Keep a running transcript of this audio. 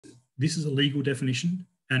this is a legal definition,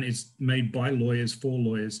 and it's made by lawyers for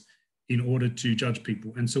lawyers in order to judge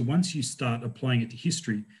people. And so once you start applying it to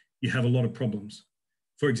history, you have a lot of problems.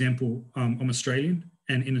 For example, I'm Australian,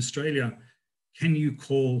 and in Australia, can you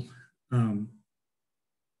call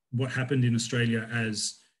what happened in Australia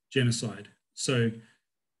as genocide? So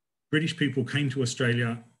British people came to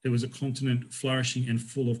Australia. There was a continent flourishing and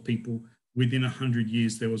full of people. Within 100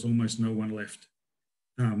 years, there was almost no one left.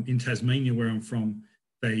 In Tasmania, where I'm from,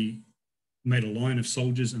 they made a line of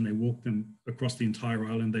soldiers and they walked them across the entire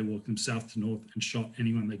island. They walked them south to north and shot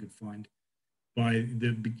anyone they could find. By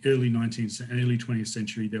the early 19th and early 20th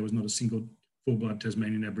century, there was not a single full-blood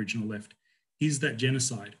Tasmanian Aboriginal left. Is that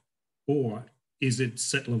genocide, or is it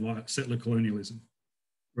settler colonialism?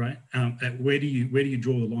 Right? Where do you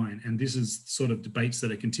draw the line? And this is sort of debates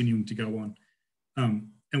that are continuing to go on.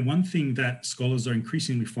 And one thing that scholars are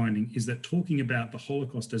increasingly finding is that talking about the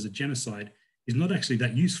Holocaust as a genocide is not actually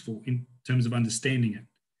that useful in terms of understanding it.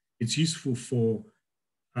 It's useful for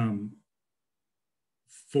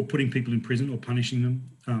putting people in prison or punishing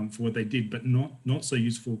them for what they did, but not so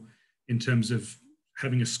useful in terms of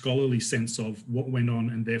having a scholarly sense of what went on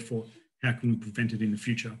and therefore how can we prevent it in the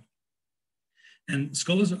future. And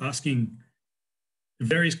scholars are asking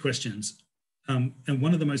various questions. And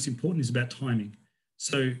one of the most important is about timing.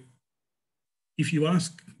 So if you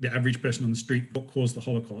ask the average person on the street what caused the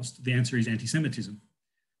Holocaust, the answer is anti-Semitism.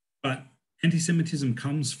 But anti-Semitism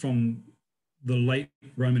comes from the late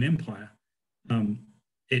Roman Empire.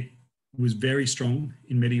 It was very strong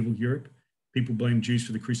in medieval Europe. People blamed Jews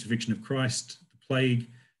for the crucifixion of Christ, the plague.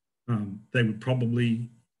 They would probably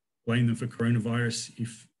blame them for coronavirus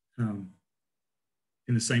if,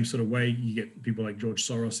 in the same sort of way, you get people like George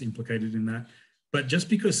Soros implicated in that. But just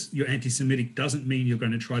because you're anti-Semitic doesn't mean you're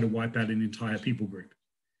going to try to wipe out an entire people group.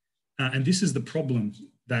 And this is the problem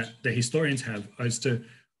that the historians have as to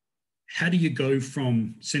how do you go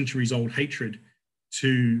from centuries-old hatred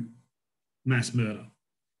to mass murder?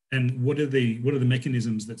 And what are the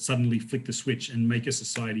mechanisms that suddenly flick the switch and make a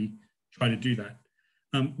society try to do that?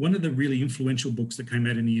 One of the really influential books that came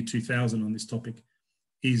out in the year 2000 on this topic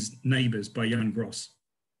is Neighbours by Jan Gross.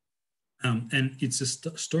 And it's a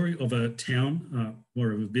story of a town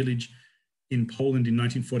or of a village in Poland in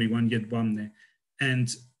 1941, Jedwabne there. And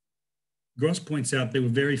Gross points out there were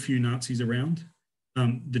very few Nazis around.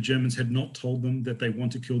 The Germans had not told them that they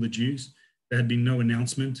want to kill the Jews. There had been no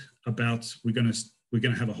announcement about we're going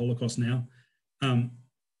to have a Holocaust now. In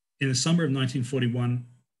the summer of 1941,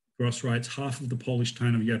 Gross writes, half of the Polish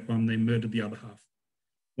town of Jedwabne murdered the other half.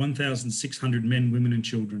 1,600 men, women and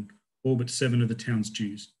children, all but 7 of the town's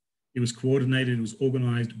Jews. It was coordinated, it was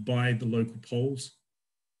organized by the local Poles.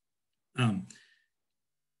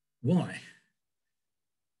 Why?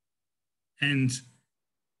 And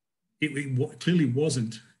it clearly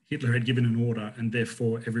wasn't Hitler had given an order and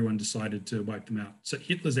therefore everyone decided to wipe them out. So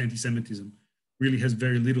Hitler's anti-Semitism really has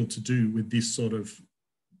very little to do with this sort of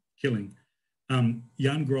killing.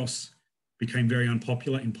 Jan Gross became very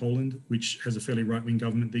unpopular in Poland, which has a fairly right-wing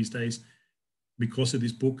government these days, because of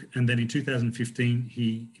this book. And then in 2015,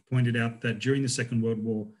 he pointed out that during the Second World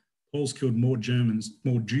War, Poles killed more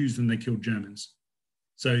Jews than they killed Germans.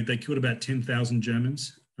 So they killed about 10,000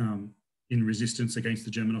 Germans in resistance against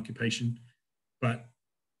the German occupation, but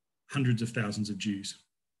hundreds of thousands of Jews,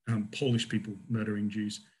 Polish people murdering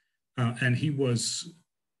Jews. And he was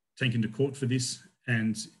taken to court for this.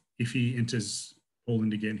 And if he enters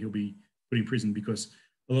Poland again, he'll be put in prison, because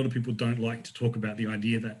a lot of people don't like to talk about the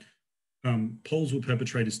idea that Poles were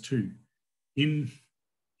perpetrators too. In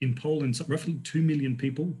Poland, roughly 2 million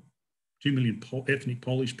people, 2 million ethnic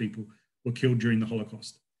Polish people were killed during the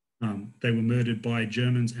Holocaust. They were murdered by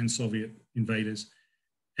Germans and Soviet invaders.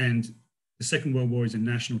 And the Second World War is a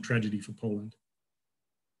national tragedy for Poland.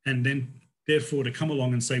 And then, therefore, to come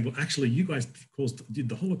along and say, well, actually, you guys did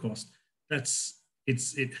the Holocaust,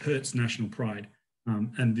 it hurts national pride.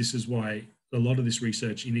 And this is why a lot of this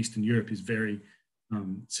research in Eastern Europe is very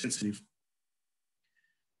sensitive.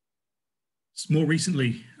 More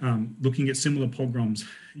recently, looking at similar pogroms,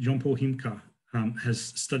 Jean-Paul Himka has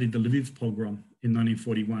studied the Lviv pogrom in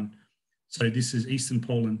 1941. So this is Eastern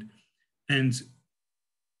Poland. And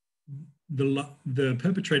the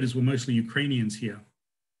perpetrators were mostly Ukrainians here.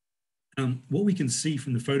 What we can see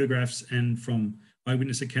from the photographs and from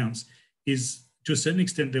eyewitness accounts is, to a certain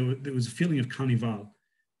extent, there was a feeling of carnival.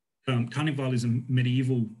 Carnival is a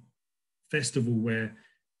medieval festival where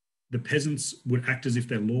the peasants would act as if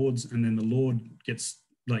they're lords, and then the lord gets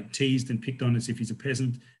like teased and picked on as if he's a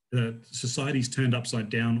peasant. The society's turned upside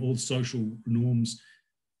down. All social norms,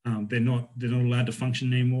 they're not allowed to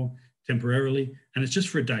function anymore temporarily, and it's just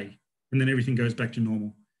for a day, and then everything goes back to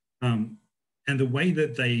normal. And the way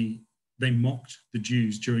that they mocked the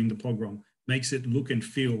Jews during the pogrom makes it look and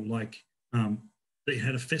feel like they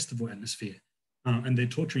had a festival atmosphere. And they're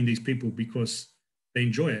torturing these people because they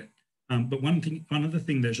enjoy it. But one other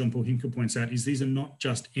thing that Jean-Paul Hinke points out is these are not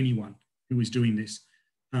just anyone who is doing this.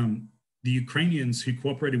 The Ukrainians who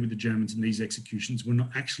cooperated with the Germans in these executions were not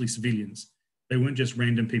actually civilians. They weren't just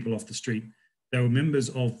random people off the street. They were members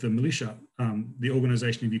of the militia, the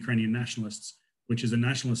Organization of Ukrainian Nationalists, which is a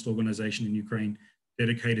nationalist organization in Ukraine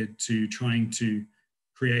dedicated to trying to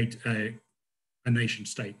create a nation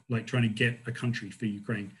state, like trying to get a country for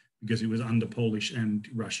Ukraine, because it was under Polish and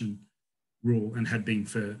Russian rule and had been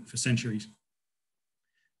for centuries.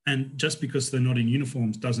 And just because they're not in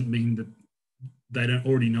uniforms doesn't mean that they don't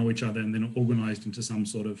already know each other and they're not organized into some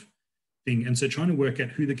sort of thing. And so trying to work out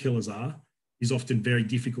who the killers are is often very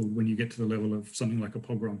difficult when you get to the level of something like a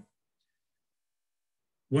pogrom.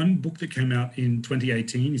 One book that came out in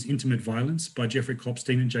 2018 is Intimate Violence by Jeffrey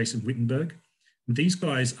Kopstein and Jason Wittenberg. These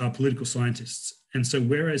guys are political scientists. And so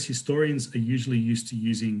whereas historians are usually used to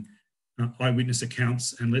using eyewitness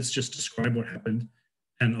accounts and let's just describe what happened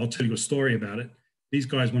and I'll tell you a story about it, these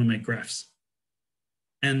guys want to make graphs.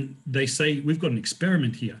 And they say, we've got an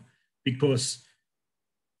experiment here because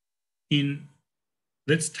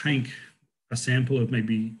let's take a sample of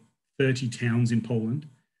maybe 30 towns in Poland.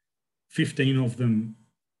 15 of them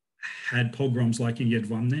had pogroms like in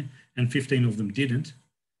Jedwabne and 15 of them didn't.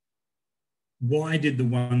 Why did the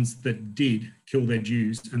ones that did kill their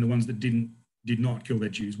Jews and the ones that did not kill their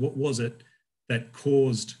Jews? What was it that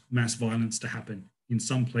caused mass violence to happen in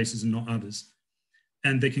some places and not others?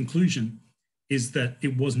 And the conclusion is that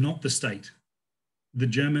it was not the state. The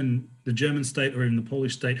German state or even the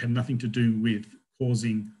Polish state had nothing to do with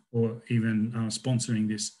causing or even sponsoring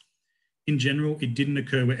this. In general, it didn't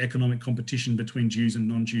occur where economic competition between Jews and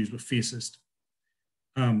non-Jews were fiercest.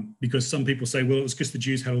 Because some people say, well, it was because the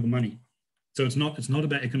Jews had all the money. So it's not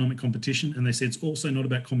about economic competition. And they say it's also not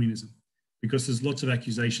about communism, because there's lots of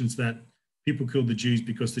accusations that people killed the Jews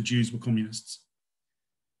because the Jews were communists.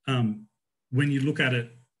 When you look at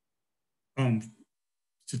it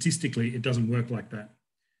statistically, it doesn't work like that.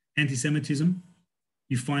 Anti-Semitism,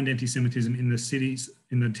 you find anti-Semitism in the cities,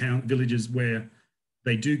 in the villages where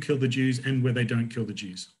they do kill the Jews and where they don't kill the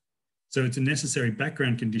Jews. So it's a necessary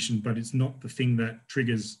background condition, but it's not the thing that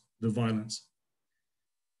triggers the violence.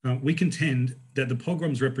 We contend that the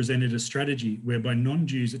pogroms represented a strategy whereby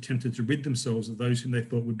non-Jews attempted to rid themselves of those whom they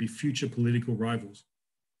thought would be future political rivals.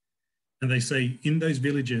 And they say in those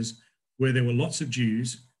villages where there were lots of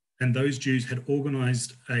Jews and those Jews had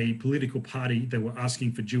organized a political party that were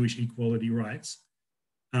asking for Jewish equality rights,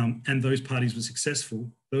 and those parties were successful,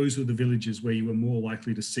 those were the villages where you were more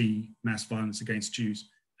likely to see mass violence against Jews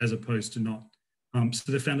as opposed to not.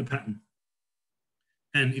 So they found a pattern.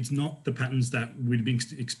 And it's not the patterns that we'd been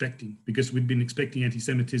expecting, because we'd been expecting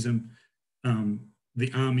anti-Semitism,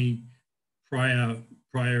 the army,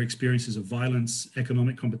 prior experiences of violence,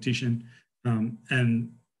 economic competition,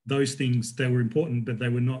 and those things, they were important, but they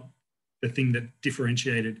were not the thing that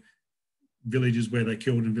differentiated villages where they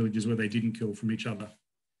killed and villages where they didn't kill from each other.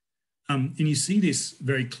 And you see this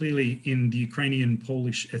very clearly in the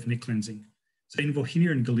Ukrainian-Polish ethnic cleansing. So in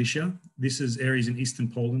Volhynia and Galicia, this is areas in eastern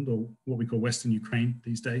Poland, or what we call Western Ukraine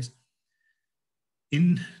these days.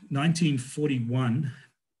 In 1941,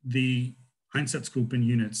 the Einsatzgruppen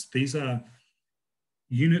units, these are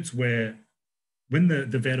units where when the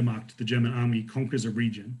Wehrmacht, the German army, conquers a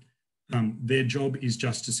region, their job is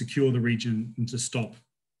just to secure the region and to stop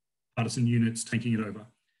partisan units taking it over.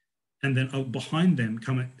 And then behind them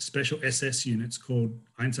come special SS units called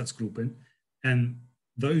Einsatzgruppen, and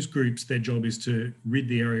those groups, their job is to rid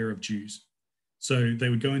the area of Jews. So they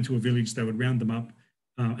would go into a village, they would round them up,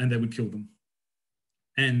 and they would kill them.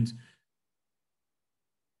 And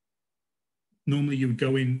normally you would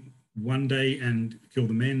go in one day and kill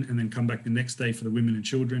the men and then come back the next day for the women and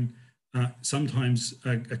children. Sometimes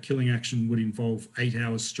a killing action would involve 8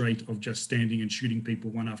 hours straight of just standing and shooting people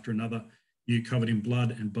one after another. You're covered in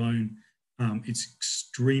blood and bone. It's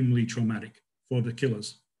extremely traumatic for the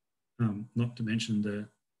killers. Not to mention the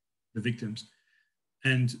victims.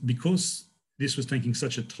 And because this was taking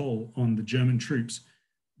such a toll on the German troops,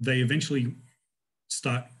 they eventually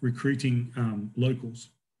start recruiting locals,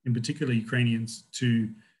 in particular Ukrainians, to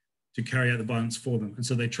carry out the violence for them. And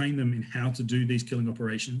so they train them in how to do these killing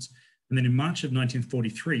operations. And then in March of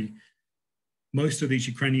 1943, most of these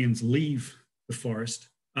Ukrainians leave the forest,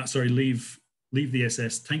 leave the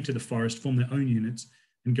SS, take to the forest, form their own units,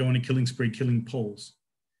 and go on a killing spree, killing Poles.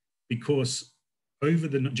 Because during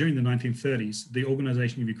the 1930s, the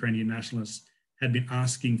Organization of Ukrainian Nationalists had been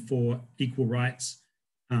asking for equal rights,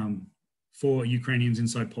 for Ukrainians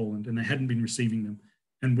inside Poland, and they hadn't been receiving them.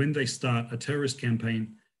 And when they start a terrorist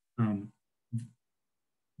campaign,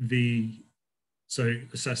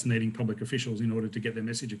 assassinating public officials in order to get their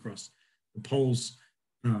message across, the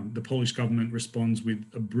Polish government responds with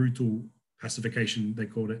a brutal pacification, they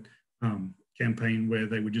called it, campaign where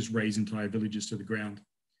they would just raze entire villages to the ground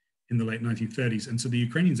in the late 1930s. And so the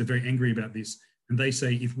Ukrainians are very angry about this. And they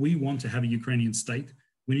say, if we want to have a Ukrainian state,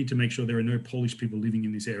 we need to make sure there are no Polish people living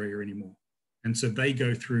in this area anymore. And so they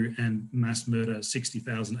go through and mass murder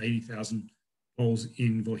 60,000, 80,000 Poles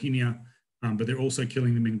in Volhynia, but they're also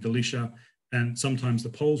killing them in Galicia. And sometimes the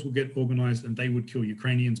Poles will get organized and they would kill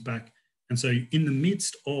Ukrainians back. And so in the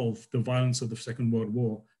midst of the violence of the Second World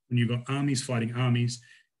War, when you've got armies fighting armies,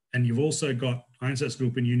 and you've also got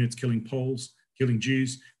Einsatzgruppen units killing Poles, killing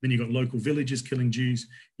Jews, then you've got local villages killing Jews.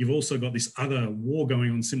 You've also got this other war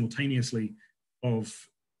going on simultaneously of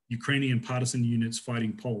Ukrainian partisan units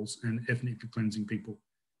fighting Poles and ethnically cleansing people.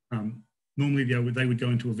 Normally they would go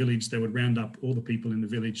into a village, they would round up all the people in the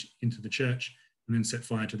village into the church and then set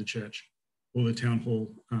fire to the church or the town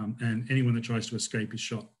hall, and anyone that tries to escape is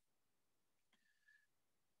shot.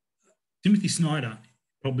 Timothy Snyder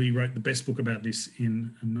probably wrote the best book about this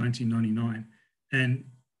in 1999. And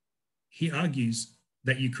he argues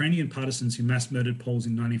that Ukrainian partisans who mass murdered Poles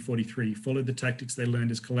in 1943 followed the tactics they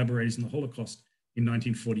learned as collaborators in the Holocaust in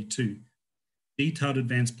 1942. Detailed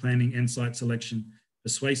advanced planning and site selection,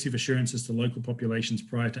 persuasive assurances to local populations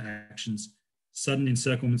prior to actions, sudden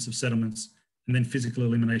encirclements of settlements, and then physical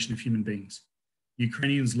elimination of human beings.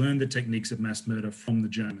 Ukrainians learned the techniques of mass murder from the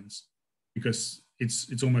Germans because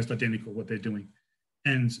it's almost identical what they're doing.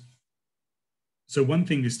 And so one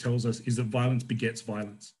thing this tells us is that violence begets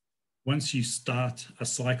violence. Once you start a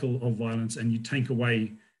cycle of violence and you take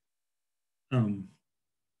away the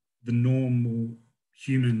normal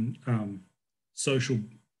human social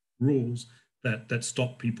rules that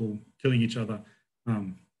stop people killing each other,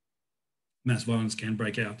 mass violence can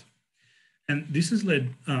break out. And this has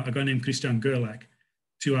led a guy named Christian Gerlach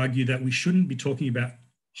to argue that we shouldn't be talking about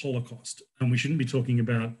Holocaust and we shouldn't be talking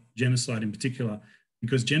about genocide in particular,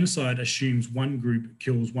 because genocide assumes one group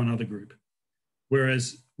kills one other group.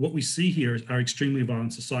 Whereas what we see here are extremely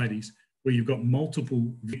violent societies where you've got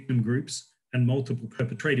multiple victim groups and multiple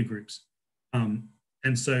perpetrator groups.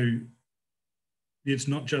 And so it's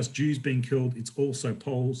not just Jews being killed, it's also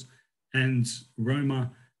Poles and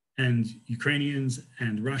Roma and Ukrainians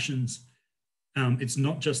and Russians. It's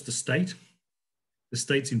not just the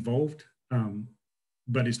state's involved,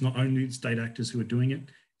 but it's not only state actors who are doing it,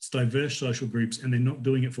 it's diverse social groups, and they're not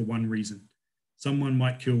doing it for one reason. Someone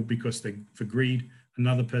might kill because they're for greed,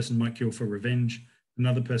 another person might kill for revenge,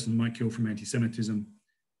 another person might kill from anti-Semitism.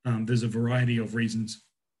 There's a variety of reasons.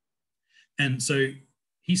 And so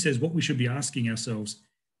he says what we should be asking ourselves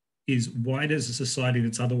is, why does a society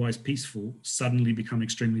that's otherwise peaceful suddenly become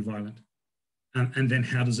extremely violent? And then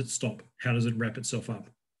how does it stop? How does it wrap itself up?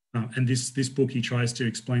 And this book, he tries to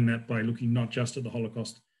explain that by looking not just at the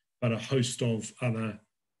Holocaust, but a host of other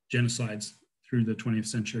genocides through the 20th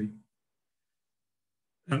century.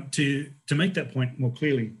 To make that point more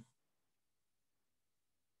clearly,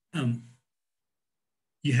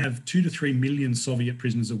 you have 2 to 3 million Soviet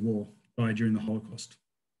prisoners of war died during the Holocaust,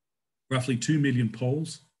 roughly 2 million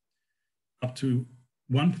Poles, up to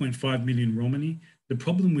 1.5 million Romani. The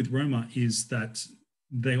problem with Roma is that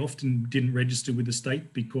they often didn't register with the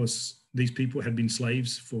state because these people had been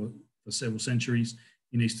slaves for several centuries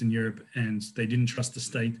in Eastern Europe, and they didn't trust the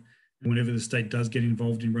state. And whenever the state does get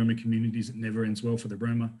involved in Roma communities, it never ends well for the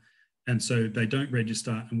Roma. And so they don't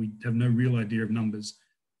register, and we have no real idea of numbers.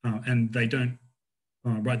 And they don't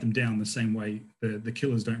write them down the same way, the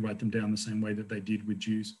killers don't write them down the same way that they did with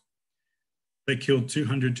Jews. They killed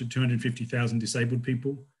 200 to 250,000 disabled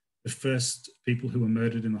people. The first people who were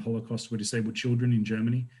murdered in the Holocaust were disabled children in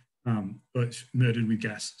Germany, murdered with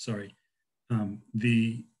gas, sorry.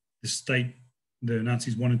 The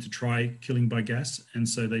Nazis wanted to try killing by gas, and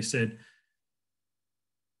so they said,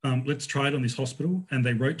 let's try it on this hospital. And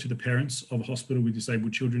they wrote to the parents of a hospital with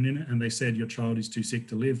disabled children in it, and they said, your child is too sick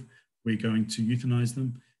to live. We're going to euthanize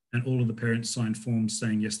them. And all of the parents signed forms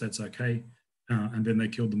saying, yes, that's okay. And then they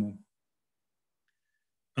killed them all.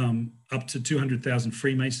 Up to 200,000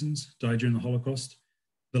 Freemasons died during the Holocaust.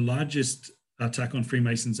 The largest attack on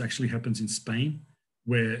Freemasons actually happens in Spain,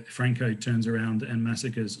 where Franco turns around and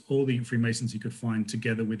massacres all the Freemasons he could find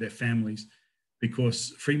together with their families,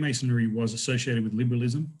 because Freemasonry was associated with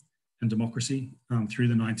liberalism and democracy through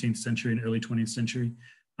the 19th century and early 20th century,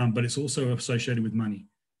 but it's also associated with money.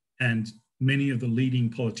 And many of the leading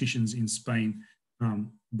politicians in Spain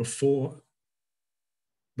before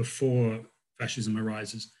fascism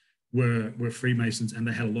arises were Freemasons, and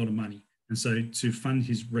they had a lot of money. And so to fund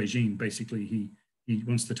his regime, basically, he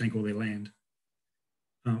wants to take all their land.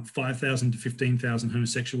 5,000 to 15,000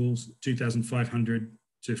 homosexuals, 2,500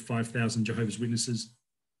 to 5,000 Jehovah's Witnesses.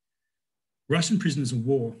 Russian prisoners of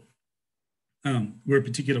war were a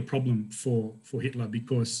particular problem for Hitler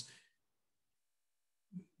because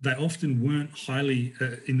they often weren't highly,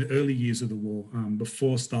 in the early years of the war,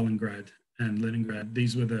 before Stalingrad and Leningrad,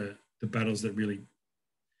 these were the battles that really,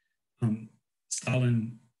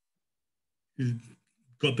 Stalin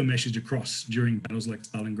got the message across during battles like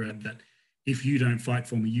Stalingrad that if you don't fight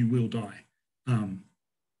for me, you will die.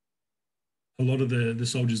 A lot of the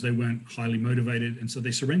soldiers, they weren't highly motivated, and so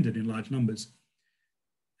they surrendered in large numbers.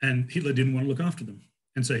 And Hitler didn't want to look after them.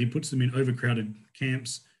 And so he puts them in overcrowded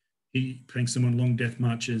camps. He takes them on long death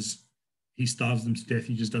marches. He starves them to death.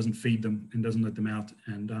 He just doesn't feed them and doesn't let them out.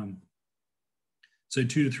 And so 2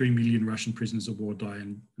 to 3 million Russian prisoners of war die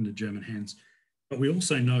under German hands. But we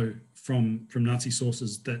also know from Nazi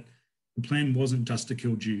sources that the plan wasn't just to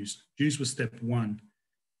kill Jews. Jews was step one.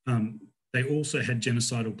 They also had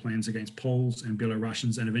genocidal plans against Poles and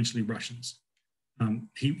Belarusians and eventually Russians.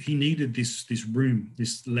 He needed this room,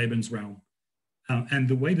 this Lebensraum. And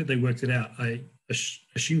the way that they worked it out, I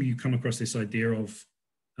assume you come across this idea of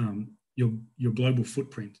your global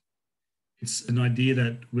footprint. It's an idea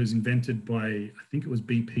that was invented by, I think it was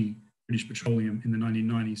BP, British Petroleum, in the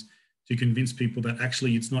 1990s, to convince people that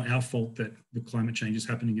actually it's not our fault that the climate change is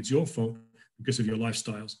happening, it's your fault because of your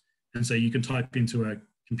lifestyles. And so you can type into a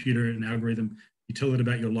computer an algorithm, you tell it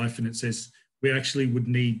about your life, and it says, we actually would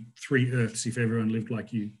need 3 Earths if everyone lived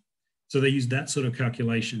like you. So they used that sort of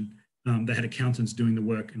calculation. They had accountants doing the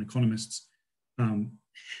work and economists.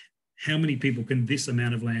 How many people can this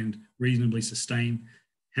amount of land reasonably sustain?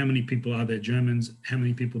 How many people are there Germans? How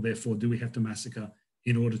many people, therefore, do we have to massacre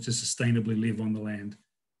in order to sustainably live on the land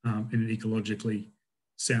in an ecologically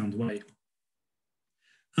sound way?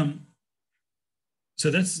 So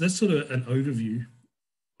that's sort of an overview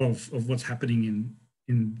of what's happening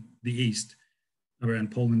in the East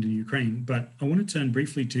around Poland and Ukraine. But I want to turn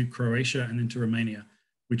briefly to Croatia and then to Romania,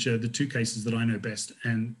 which are the 2 cases that I know best.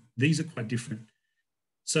 And these are quite different.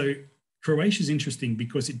 So Croatia is interesting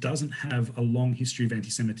because it doesn't have a long history of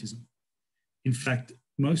anti-Semitism. In fact,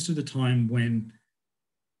 most of the time when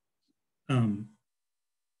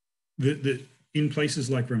in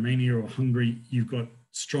places like Romania or Hungary, you've got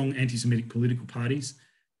strong anti-Semitic political parties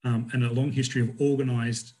and a long history of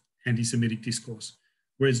organized anti-Semitic discourse.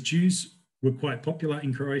 Whereas Jews were quite popular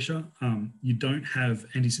in Croatia. You don't have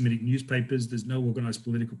anti-Semitic newspapers. There's no organized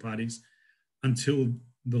political parties until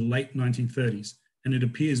the late 1930s. And it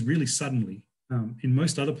appears really suddenly. In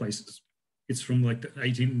most other places, it's from like the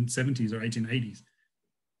 1870s or 1880s.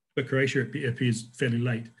 But Croatia appears fairly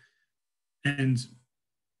late. And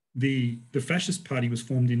the fascist party was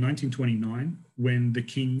formed in 1929 when the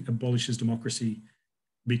king abolishes democracy,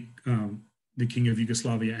 the king of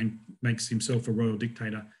Yugoslavia, and makes himself a royal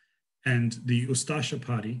dictator. And the Ustasha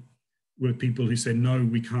party were people who said, no,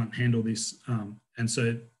 we can't handle this. And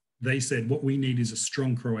so they said, what we need is a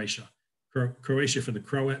strong Croatia. Croatia for the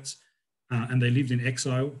Croats. And they lived in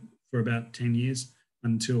exile for about 10 years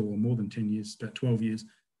or more than 10 years, about 12 years,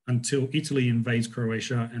 until Italy invades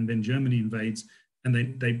Croatia and then Germany invades. And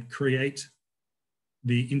they create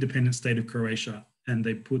the Independent State of Croatia, and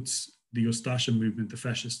they put the Ustasha movement, the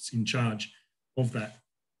fascists, in charge of that.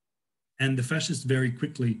 And the fascists very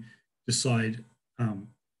quickly decide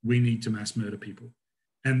we need to mass murder people.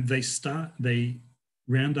 And they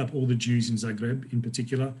round up all the Jews in Zagreb in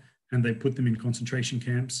particular, and they put them in concentration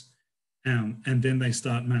camps. And then they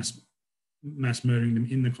start mass murdering them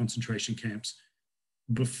in the concentration camps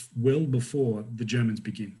well before the Germans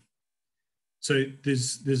begin. So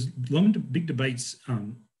there's big debates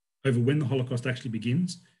over when the Holocaust actually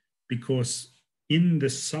begins, because in the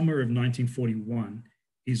summer of 1941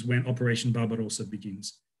 is when Operation Barbarossa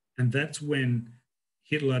begins. And that's when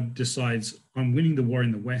Hitler decides, I'm winning the war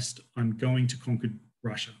in the West, I'm going to conquer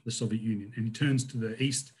Russia, the Soviet Union. And he turns to the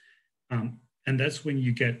East. And that's when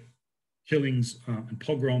you get killings and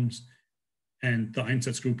pogroms and the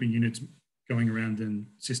Einsatzgruppe units going around and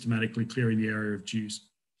systematically clearing the area of Jews.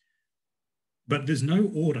 But there's no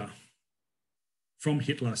order from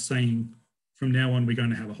Hitler saying, from now on, we're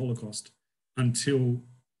going to have a Holocaust until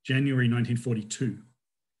January 1942.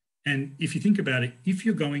 And if you think about it, if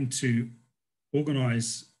you're going to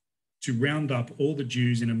organize to round up all the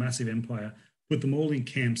Jews in a massive empire, put them all in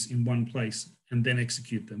camps in one place and then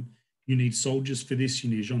execute them, you need soldiers for this, you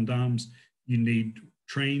need gendarmes, you need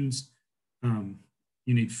trains,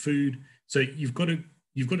 you need food. So you've got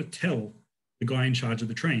to tell the guy in charge of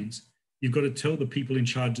the trains, You've got to tell the people in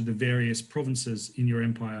charge of the various provinces in your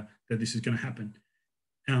empire that this is going to happen.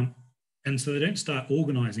 And so they don't start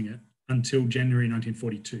organizing it until January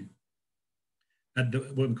 1942 at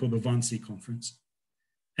what we call the Wannsee Conference.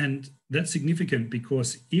 And that's significant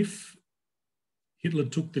because if Hitler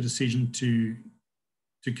took the decision to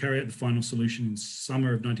carry out the final solution in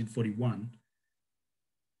summer of 1941,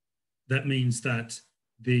 that means that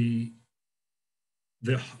the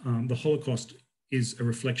Holocaust is a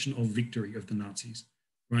reflection of victory of the Nazis,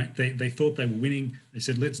 right? They thought they were winning. They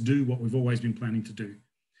said, let's do what we've always been planning to do.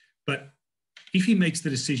 But if he makes the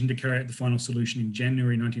decision to carry out the final solution in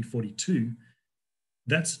January 1942,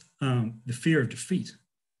 that's the fear of defeat.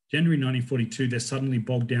 January 1942, they're suddenly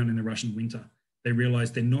bogged down in the Russian winter. They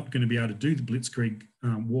realize they're not going to be able to do the Blitzkrieg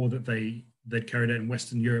war that they'd carried out in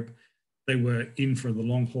Western Europe. They were in for the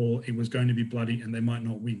long haul. It was going to be bloody and they might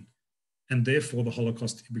not win. And therefore the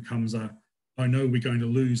Holocaust becomes oh no, we're going to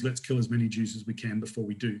lose. Let's kill as many Jews as we can before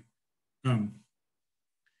we do.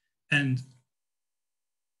 And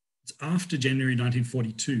it's after January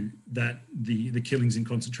 1942 that the killings in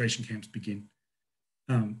concentration camps begin,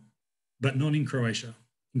 but not in Croatia.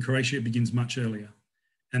 In Croatia, it begins much earlier.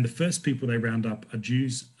 And the first people they round up are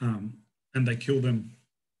Jews, and they kill them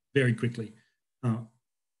very quickly.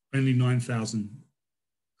 Only 9,000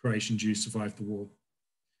 Croatian Jews survived the war.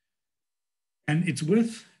 And it's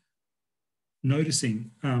worth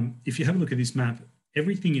noticing, if you have a look at this map,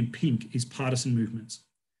 everything in pink is partisan movements.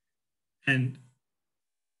 And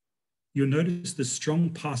you'll notice the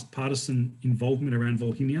strong partisan involvement around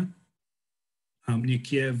Volhynia, near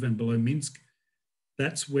Kiev and below Minsk.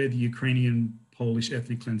 That's where the Ukrainian-Polish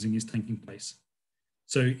ethnic cleansing is taking place.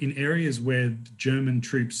 So in areas where German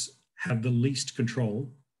troops have the least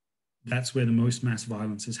control, that's where the most mass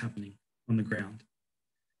violence is happening on the ground.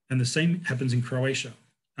 And the same happens in Croatia.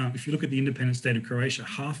 If you look at the independent state of Croatia,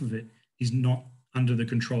 half of it is not under the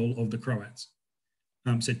control of the Croats.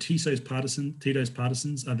 So Tito's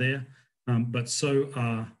partisans are there, but so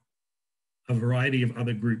are a variety of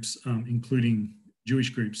other groups, including Jewish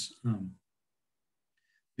groups.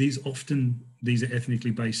 These are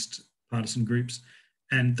ethnically based partisan groups,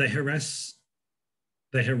 and they harass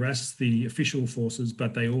the official forces,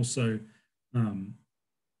 but they also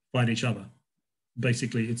fight each other.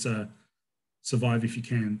 Basically, it's a survive if you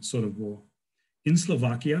can sort of war. In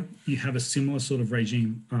Slovakia, you have a similar sort of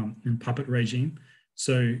regime and puppet regime.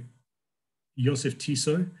 So Josef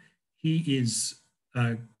Tiso, he is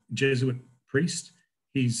a Jesuit priest.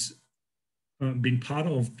 He's been part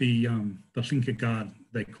of the Linke Guard,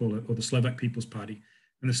 they call it, or the Slovak People's Party.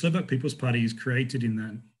 And the Slovak People's Party is created in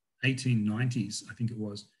the 1890s, I think it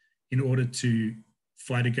was, in order to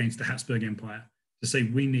fight against the Habsburg Empire, to say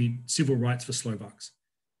we need civil rights for Slovaks.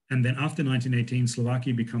 And then after 1918,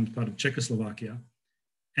 Slovakia becomes part of Czechoslovakia,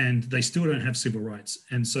 and they still don't have civil rights.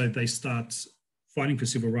 And so they start fighting for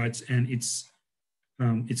civil rights, and it's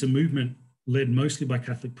a movement led mostly by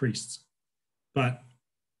Catholic priests. But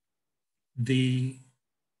they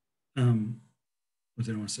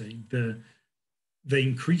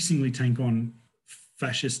increasingly take on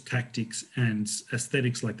fascist tactics and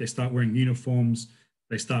aesthetics, like they start wearing uniforms,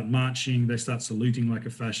 they start marching, they start saluting like a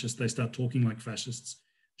fascist, they start talking like fascists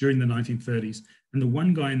during the 1930s. And the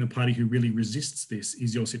one guy in the party who really resists this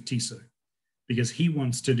is Josip Tiso, because he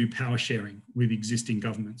wants to do power sharing with existing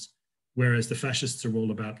governments, whereas the fascists are all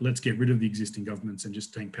about, let's get rid of the existing governments and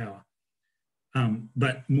just take power.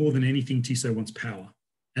 But more than anything, Tiso wants power.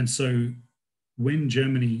 And so when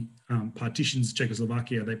Germany partitions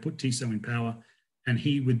Czechoslovakia, they put Tiso in power, and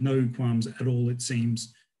he, with no qualms at all, it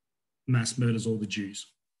seems, mass murders all the Jews.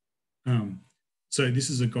 So this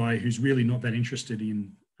is a guy who's really not that interested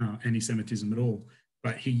in anti-Semitism at all,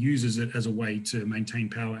 but he uses it as a way to maintain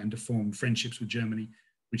power and to form friendships with Germany,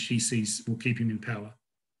 which he sees will keep him in power.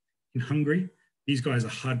 In Hungary, these guys are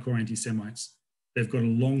hardcore anti-Semites. They've got a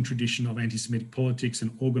long tradition of anti-Semitic politics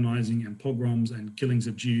and organizing and pogroms and killings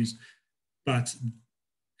of Jews,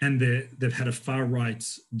 and they've had a far-right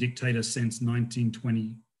dictator since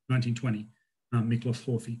 1920, Miklos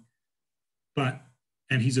Horthy.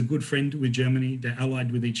 And he's a good friend with Germany. They're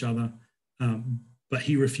allied with each other, but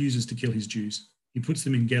he refuses to kill his Jews. He puts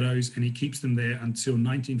them in ghettos and he keeps them there until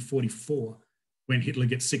 1944, when Hitler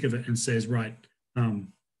gets sick of it and says, right,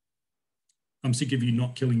 I'm sick of you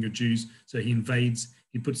not killing your Jews. So he invades,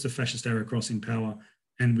 he puts the fascist Arrow Cross in power,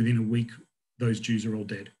 and within a week, those Jews are all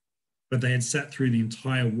dead. But they had sat through the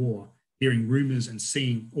entire war, hearing rumors and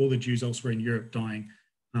seeing all the Jews elsewhere in Europe dying,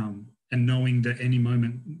 and knowing that any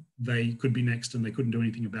moment they could be next and they couldn't do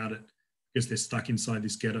anything about it because they're stuck inside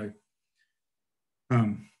this ghetto.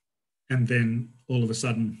 And then all of a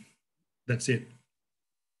sudden, that's it.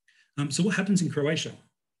 So what happens in Croatia?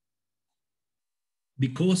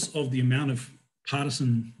 Because of the amount of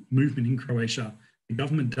partisan movement in Croatia, the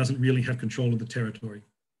government doesn't really have control of the territory.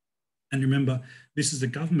 And remember, this is a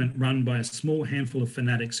government run by a small handful of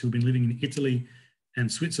fanatics who've been living in Italy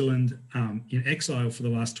and Switzerland in exile for the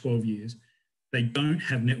last 12 years. They don't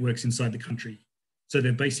have networks inside the country. So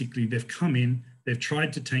they've come in, they've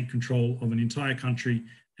tried to take control of an entire country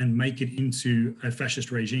and make it into a fascist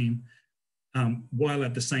regime, while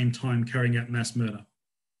at the same time carrying out mass murder.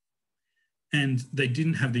 And they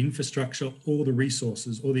didn't have the infrastructure or the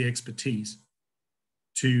resources or the expertise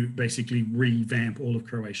to basically revamp all of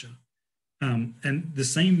Croatia. And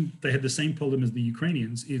they had the same problem as the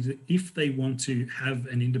Ukrainians, is that if they want to have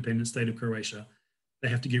an independent state of Croatia, they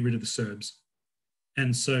have to get rid of the Serbs.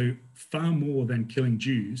 And so far more than killing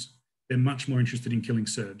Jews, they're much more interested in killing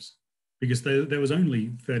Serbs, because there was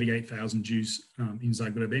only 38,000 Jews in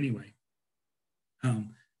Zagreb anyway.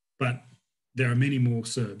 But there are many more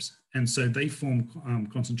Serbs. And so they form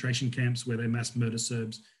concentration camps where they mass murder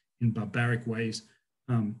Serbs in barbaric ways.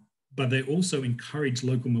 But they also encourage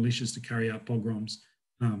local militias to carry out pogroms.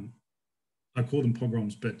 I call them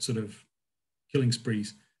pogroms, but sort of killing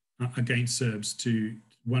sprees against Serbs, to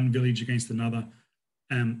one village against another.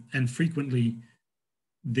 And frequently,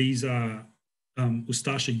 these are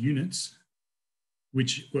Ustasha units,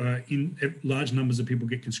 which in large numbers of people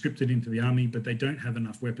get conscripted into the army, but they don't have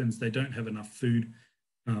enough weapons, they don't have enough food,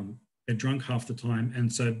 they're drunk half the time.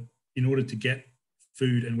 And so in order to get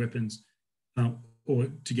food and weapons, or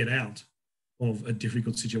to get out of a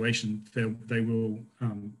difficult situation, they will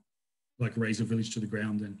like raise a village to the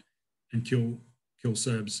ground and kill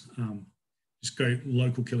Serbs, just go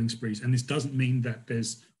local killing sprees. And this doesn't mean that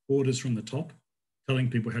there's orders from the top telling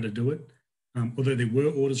people how to do it, although there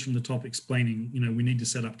were orders from the top explaining, we need to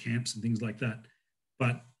set up camps and things like that.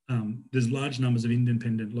 But there's large numbers of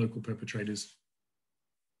independent local perpetrators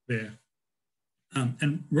there.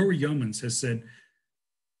 And Rory Yeomans has said,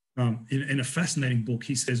 in a fascinating book,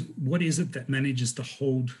 he says, what is it that manages to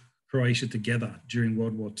hold Croatia together during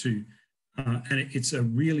World War II? And it's a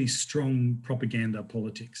really strong propaganda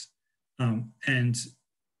politics. And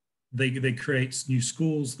they create new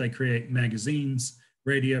schools, they create magazines,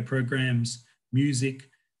 radio programs, music,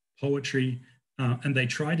 poetry, and they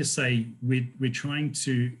try to say, we're trying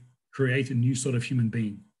to create a new sort of human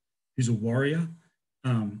being who's a warrior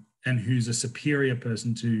and who's a superior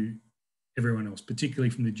person to everyone else, particularly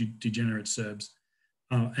from the degenerate Serbs.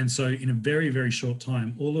 And so in a very, very short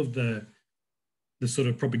time, all of the sort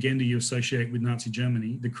of propaganda you associate with Nazi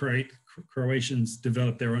Germany, the Croatians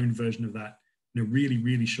developed their own version of that in a really,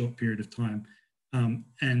 really short period of time.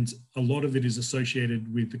 And a lot of it is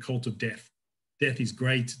associated with the cult of death. Death is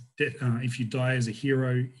great. If you die as a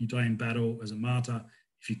hero, you die in battle as a martyr.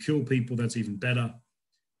 If you kill people, that's even better.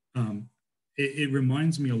 It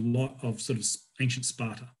reminds me a lot of sort of ancient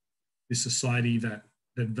Sparta, this society that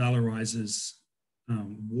valorizes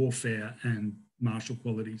warfare and martial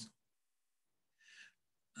qualities.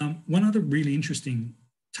 One other really interesting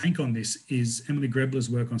take on this is Emily Grebler's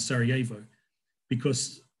work on Sarajevo,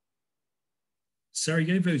 because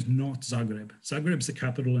Sarajevo is not Zagreb. Zagreb's the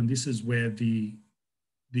capital, and this is where the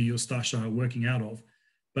Ustasha are working out of.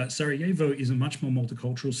 But Sarajevo is a much more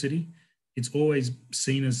multicultural city. It's always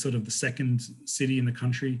seen as sort of the second city in the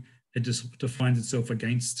country. It just defines itself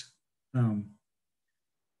against.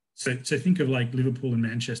 So think of like Liverpool and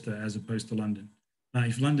Manchester as opposed to London.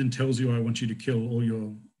 If London tells you, I want you to kill all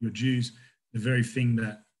your Jews, the very thing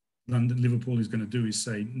that Liverpool is going to do is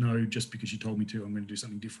say, no, just because you told me to, I'm going to do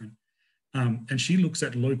something different. And she looks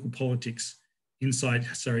at local politics inside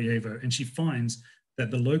Sarajevo, and she finds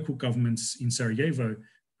that the local governments in Sarajevo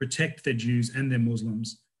protect their Jews and their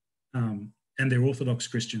Muslims and their Orthodox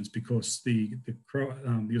Christians, because the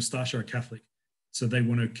Ustasha are Catholic, so they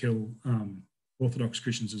want to kill Orthodox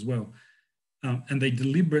Christians as well. And they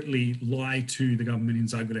deliberately lie to the government in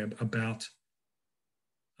Zagreb about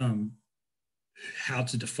how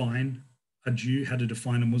to define a Jew, how to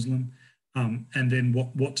define a Muslim, and then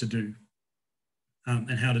what to do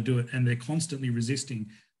and how to do it. And they're constantly resisting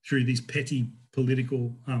through these petty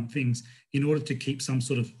political things in order to keep some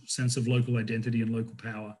sort of sense of local identity and local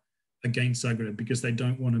power against Zagreb, because they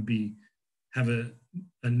don't want to have a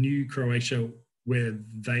new Croatia where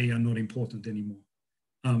they are not important anymore.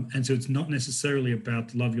 And so it's not necessarily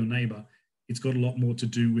about love your neighbor. It's got a lot more to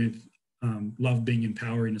do with love being in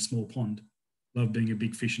power in a small pond, love being a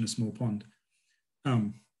big fish in a small pond.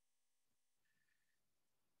 To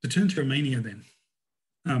turn to Romania then.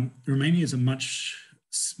 Romania is a much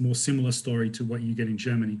more similar story to what you get in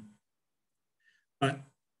Germany. But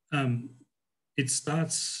it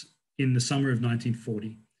starts in the summer of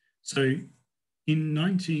 1940 So in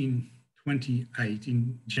 1928,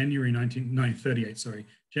 in January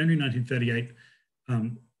 1938,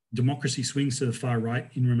 democracy swings to the far right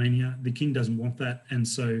in Romania. The king doesn't want that. And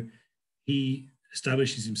so he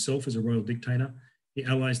establishes himself as a royal dictator. He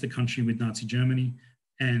allies the country with Nazi Germany,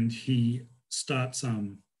 and he starts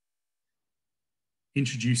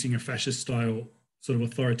introducing a fascist style sort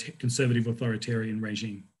of conservative authoritarian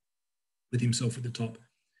regime with himself at the top.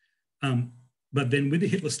 But then with the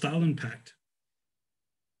Hitler-Stalin Pact,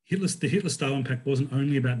 the Hitler-Stalin Pact wasn't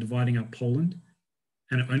only about dividing up Poland,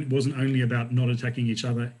 and it wasn't only about not attacking each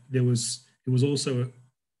other. It was also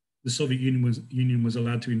the Soviet Union was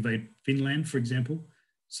allowed to invade Finland, for example.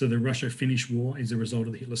 So the Russo-Finnish War is a result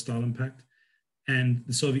of the Hitler-Stalin Pact. And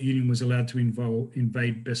the Soviet Union was allowed to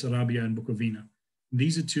invade Bessarabia and Bukovina.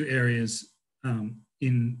 These are two areas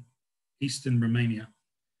in eastern Romania,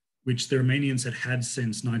 which the Romanians had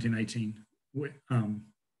since 1918.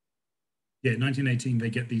 1918, they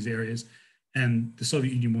get these areas, and the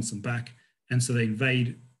Soviet Union wants them back. And so they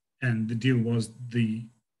invade, and the deal was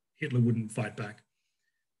Hitler wouldn't fight back.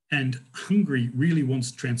 And Hungary really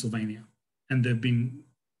wants Transylvania, and they've been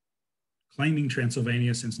claiming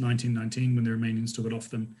Transylvania since 1919 when the Romanians took it off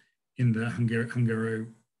them in the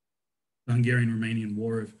Hungarian-Romanian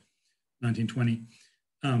War of 1920.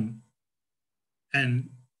 And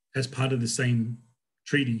as part of the same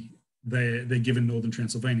treaty, they're given northern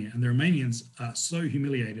Transylvania. And the Romanians are so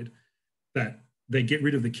humiliated that they get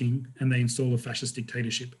rid of the king and they install a fascist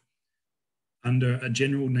dictatorship under a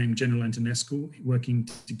general named General Antonescu, working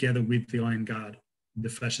together with the Iron Guard, the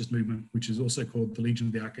fascist movement, which is also called the Legion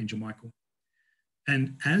of the Archangel Michael.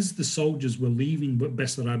 And as the soldiers were leaving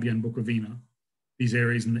Bessarabia and Bukovina, these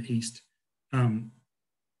areas in the east,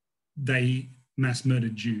 they mass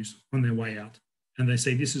murdered Jews on their way out. And they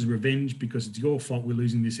say, this is revenge because it's your fault we're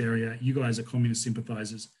losing this area. You guys are communist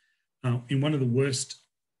sympathizers. In one of the worst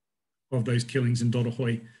of those killings in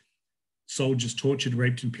Dorohoi, soldiers tortured,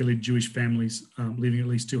 raped, and pillaged Jewish families, leaving at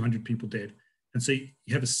least 200 people dead. And so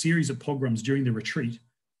you have a series of pogroms during the retreat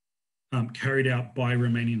carried out by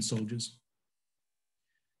Romanian soldiers.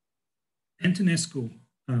 Antonescu,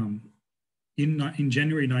 in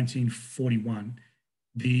January 1941,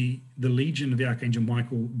 the Legion of the Archangel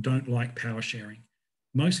Michael don't like power sharing,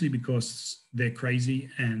 mostly because they're crazy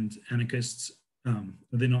and anarchists.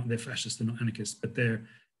 They're fascists, they're not anarchists, but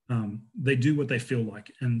they do what they feel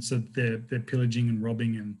like. And so they're pillaging and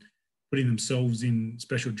robbing and putting themselves in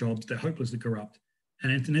special jobs. They're hopelessly corrupt.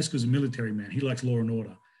 And Antonescu is a military man. He likes law and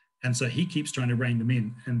order. And so he keeps trying to rein them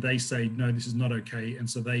in. And they say, no, this is not okay. And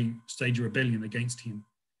so they stage a rebellion against him.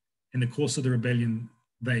 In the course of the rebellion,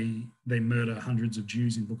 they murder hundreds of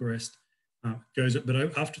Jews in Bucharest. But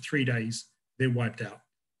after 3 days, they're wiped out.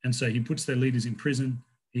 And so he puts their leaders in prison.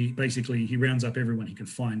 He rounds up everyone he can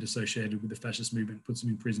find associated with the fascist movement, puts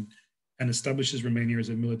them in prison, and establishes Romania as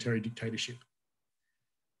a military dictatorship.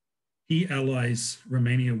 He allies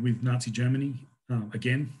Romania with Nazi Germany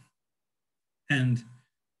again. And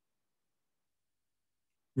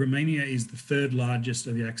Romania is the third largest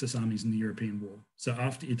of the Axis armies in the European war. So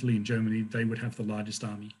after Italy and Germany, they would have the largest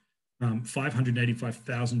army.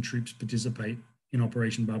 585,000 troops participate in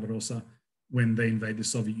Operation Barbarossa when they invade the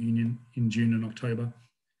Soviet Union in June and October.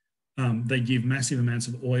 They give massive amounts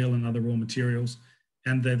of oil and other raw materials,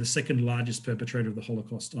 and they're the second largest perpetrator of the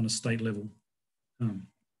Holocaust on a state level.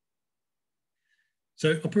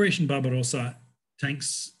 So Operation Barbarossa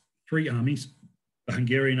tanks 3 armies, the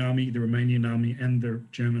Hungarian army, the Romanian army, and the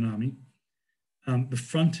German army. The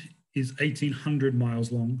front is 1,800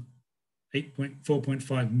 miles long.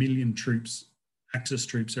 4.5 million troops, Axis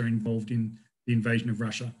troops, are involved in the invasion of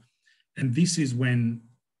Russia. And this is when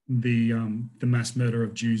the mass murder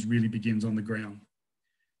of Jews really begins on the ground.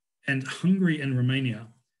 And Hungary and Romania,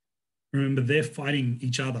 remember, they're fighting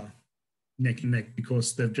each other neck and neck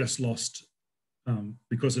because they've just lost,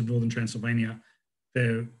 because of Northern Transylvania.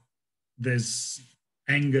 There's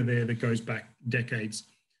anger there that goes back decades.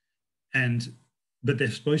 But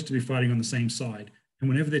they're supposed to be fighting on the same side. And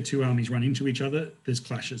whenever their 2 armies run into each other, there's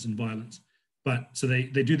clashes and violence. But so they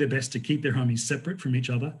do their best to keep their armies separate from each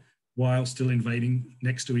other while still invading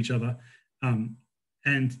next to each other.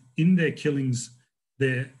 And in their killings,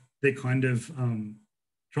 they're kind of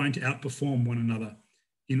trying to outperform one another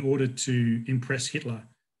in order to impress Hitler,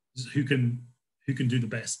 who can do the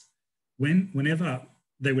best. Whenever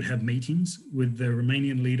they would have meetings with the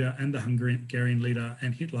Romanian leader and the Hungarian leader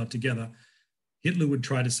and Hitler together, Hitler would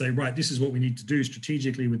try to say, right, this is what we need to do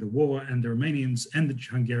strategically with the war, and the Romanians and the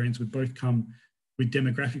Hungarians would both come with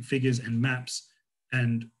demographic figures and maps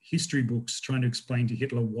and history books trying to explain to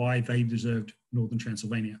Hitler why they deserved Northern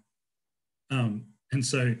Transylvania. And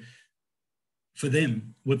so for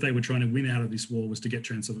them, what they were trying to win out of this war was to get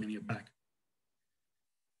Transylvania back.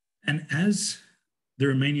 And as the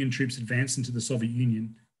Romanian troops advanced into the Soviet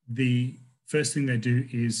Union, the first thing they do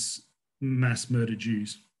is mass murder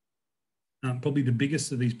Jews. Probably the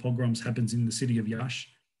biggest of these pogroms happens in the city of Iași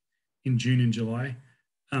in June and July.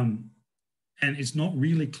 And it's not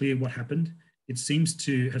really clear what happened. It seems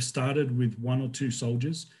to have started with 1 or 2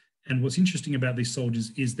 soldiers. And what's interesting about these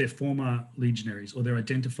soldiers is they're former legionaries, or they're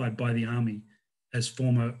identified by the army as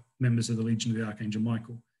former members of the Legion of the Archangel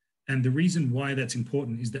Michael. And the reason why that's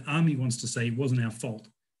important is the army wants to say it wasn't our fault,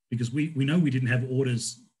 because we know we didn't have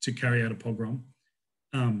orders to carry out a pogrom.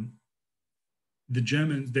 The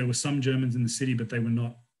Germans, there were some Germans in the city, but they were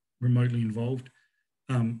not remotely involved.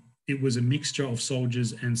 It was a mixture of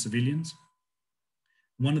soldiers and civilians.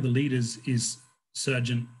 One of the leaders is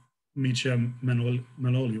Sergeant Mircea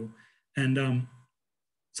Manoliu. And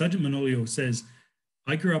Sergeant Manoliu says,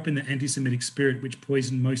 "I grew up in the anti-Semitic spirit which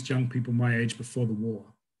poisoned most young people my age before the war."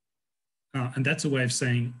 And that's a way of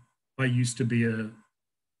saying, I used to be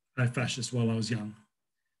a fascist while I was young.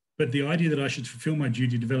 But the idea that I should fulfill my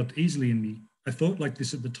duty developed easily in me. I thought like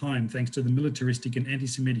this at the time, thanks to the militaristic and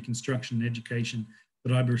anti-Semitic instruction and education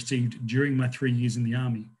that I received during my 3 years in the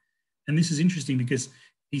army. And this is interesting because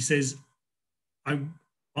he says,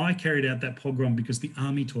 I carried out that pogrom because the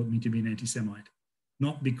army taught me to be an anti-Semite,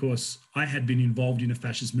 not because I had been involved in a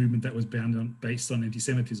fascist movement that was based on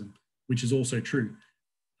anti-Semitism, which is also true.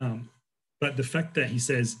 But the fact that he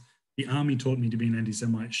says the army taught me to be an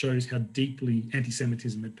anti-Semite shows how deeply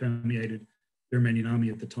anti-Semitism had permeated the Romanian army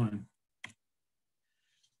at the time.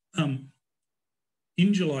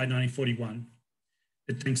 In July 1941,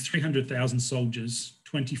 it takes 300,000 soldiers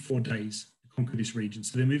 24 days to conquer this region.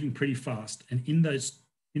 So they're moving pretty fast. And in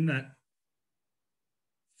that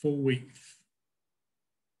 4 weeks,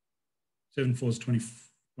 7 4 is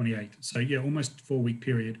 28. So yeah, almost 4 week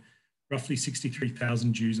period, roughly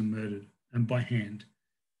 63,000 Jews are murdered, and by hand.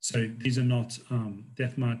 So these are not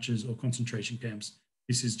death marches or concentration camps.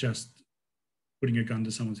 This is just putting a gun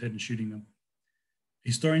to someone's head and shooting them.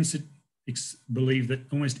 Historians believe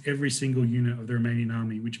that almost every single unit of the Romanian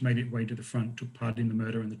army which made its way to the front took part in the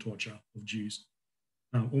murder and the torture of Jews.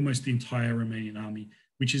 Almost the entire Romanian army,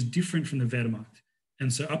 which is different from the Wehrmacht.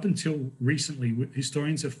 And so up until recently,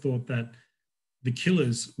 historians have thought that the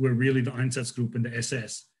killers were really the Einsatzgruppe and the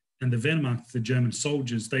SS, and the Wehrmacht, the German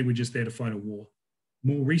soldiers, they were just there to fight a war.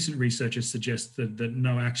 More recent researchers suggest that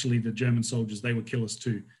no, actually the German soldiers, they were killers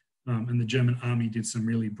too. And the German army did some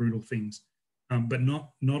really brutal things, but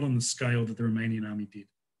not on the scale that the Romanian army did.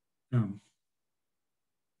 And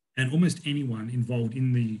almost anyone involved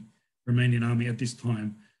in the Romanian army at this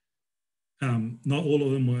time, not all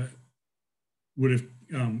of them would have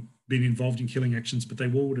been involved in killing actions, but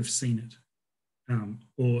they all would have seen it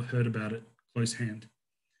or heard about it close hand.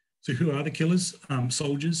 So who are the killers?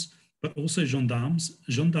 Soldiers, but also gendarmes.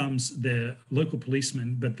 Gendarmes, they're local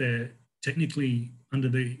policemen, but they're technically under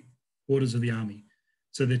the orders of the army.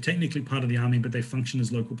 So they're technically part of the army, but they function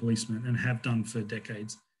as local policemen and have done for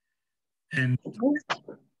decades. And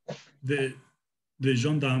the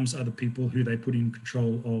gendarmes are the people who they put in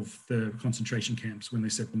control of the concentration camps when they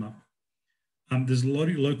set them up. There's a lot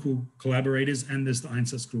of local collaborators, and there's the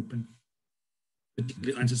Einsatzgruppen,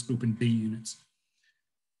 the Einsatzgruppen B units.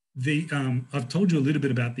 I've told you a little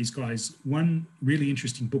bit about these guys. One really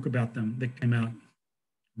interesting book about them that came out,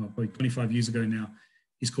 well, probably 25 years ago now,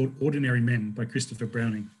 is called Ordinary Men by Christopher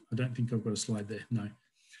Browning. I don't think I've got a slide there, no.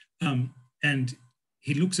 And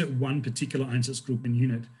he looks at one particular Einsatzgruppen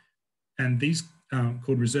unit, and these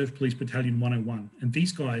called Reserve Police Battalion 101. And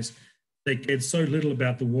these guys, they cared so little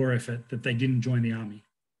about the war effort that they didn't join the army.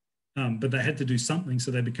 But they had to do something,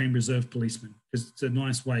 so they became reserve policemen, because it's a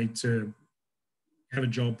nice way to have a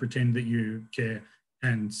job, pretend that you care,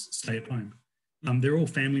 and stay at home. They're all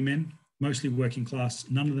family men, mostly working class.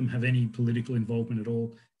 None of them have any political involvement at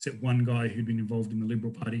all, except one guy who'd been involved in the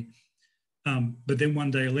Liberal Party. But then one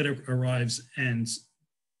day a letter arrives and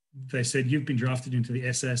they said, you've been drafted into the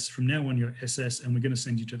SS. From now on, you're SS, and we're going to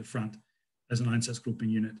send you to the front as an Einsatzgruppen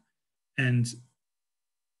unit. And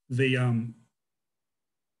the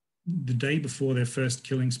day before their first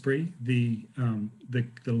killing spree, the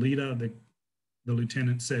leader, the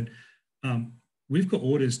lieutenant said, we've got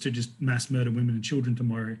orders to just mass murder women and children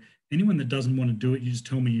tomorrow. Anyone that doesn't want to do it, you just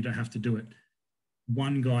tell me you don't have to do it.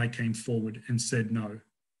 One guy came forward and said no.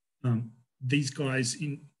 These guys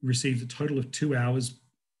received a total of 2 hours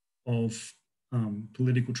of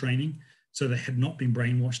political training. So they had not been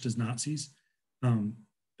brainwashed as Nazis.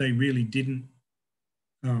 They really didn't,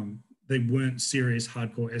 they weren't serious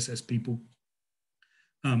hardcore SS people.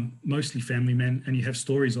 Mostly family men, and you have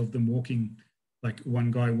stories of them walking like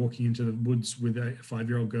one guy walking into the woods with a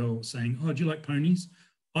 5-year-old girl saying, "Oh, do you like ponies?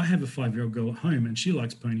 I have a 5-year-old girl at home and she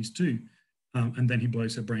likes ponies too." And then he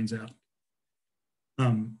blows her brains out.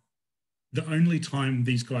 The only time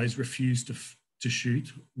these guys refused to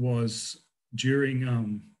shoot was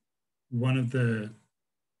during one of the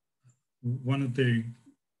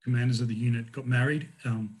commanders of the unit got married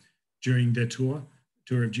during their tour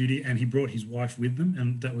of duty, and he brought his wife with them,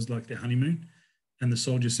 and that was like their honeymoon. And the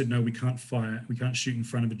soldiers said, "No, we can't fire, we can't shoot in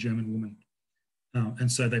front of a German woman."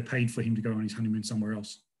 And so they paid for him to go on his honeymoon somewhere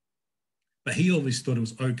else. But he always thought it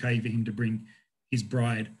was okay for him to bring his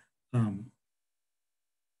bride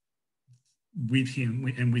with him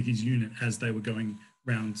and with his unit as they were going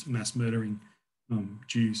around mass murdering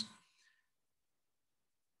Jews.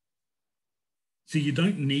 So you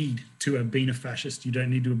don't need to have been a fascist, you don't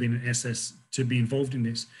need to have been an SS to be involved in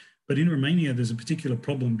this. But in Romania, there's a particular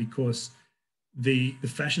problem because the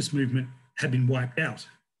fascist movement had been wiped out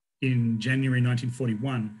in January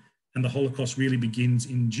 1941, and the Holocaust really begins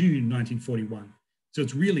in June 1941. So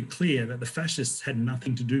it's really clear that the fascists had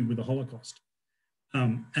nothing to do with the Holocaust.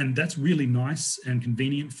 And that's really nice and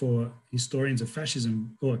convenient for historians of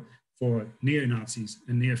fascism, or for neo-Nazis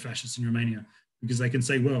and neo-fascists in Romania, because they can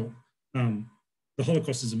say, well, the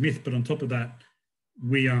Holocaust is a myth, but on top of that,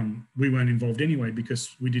 we weren't involved anyway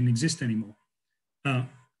because we didn't exist anymore. A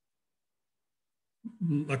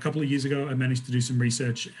couple of years ago, I managed to do some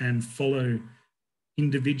research and follow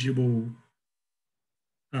individual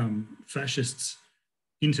fascists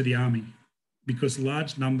into the army, because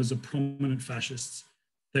large numbers of prominent fascists,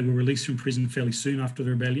 they were released from prison fairly soon after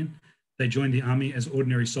the rebellion. They joined the army as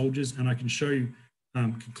ordinary soldiers, and I can show you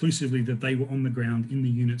conclusively that they were on the ground in the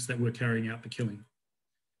units that were carrying out the killing.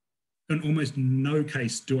 In almost no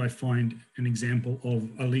case do I find an example of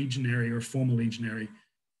a legionary or a former legionary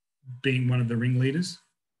being one of the ringleaders,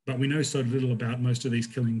 but we know so little about most of these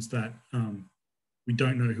killings that we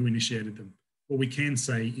don't know who initiated them. What we can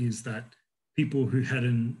say is that people who had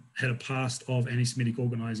a past of anti-Semitic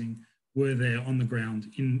organising were there on the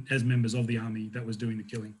ground as members of the army that was doing the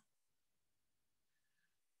killing.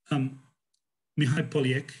 Mihai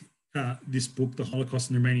Poliek, this book, The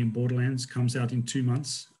Holocaust in the Romanian Borderlands, comes out in 2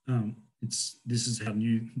 months. This is how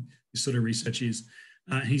new this sort of research is.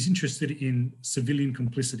 He's interested in civilian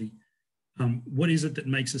complicity. What is it that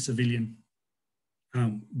makes a civilian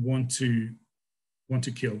want to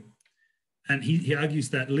kill? And he argues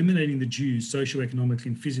that eliminating the Jews socioeconomically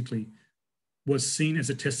and physically was seen as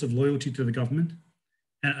a test of loyalty to the government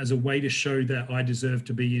and as a way to show that I deserve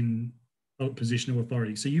to be in a position of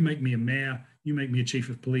authority. So you make me a mayor, you make me a chief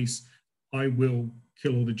of police, I will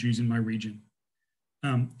kill all the Jews in my region.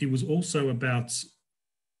 It was also about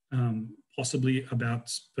possibly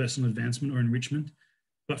about personal advancement or enrichment,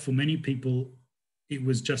 but for many people, it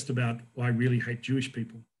was just about, well, I really hate Jewish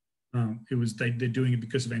people. They're doing it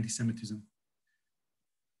because of anti-Semitism.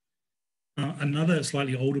 Another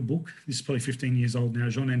slightly older book, this is probably 15 years old now,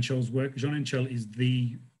 Jean Anchel's work. Jean Anchel is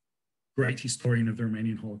the great historian of the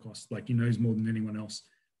Romanian Holocaust. Like, he knows more than anyone else.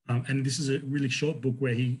 And this is a really short book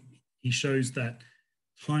where he shows that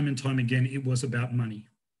time and time again, it was about money,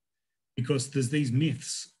 because there's these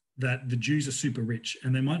myths that the Jews are super rich,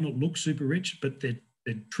 and they might not look super rich, but they're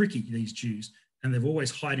tricky, these Jews, and they're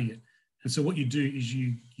always hiding it. And so what you do is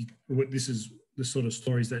this is the sort of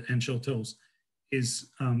stories that Anchel tells,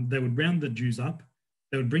 is they would round the Jews up,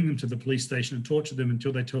 they would bring them to the police station and torture them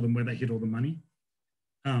until they tell them where they hid all the money.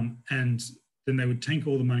 And then they would take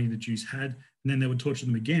all the money the Jews had, and then they would torture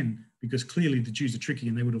them again, because clearly the Jews are tricky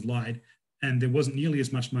and they would have lied, and there wasn't nearly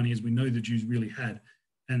as much money as we know the Jews really had.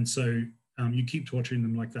 And so you keep torturing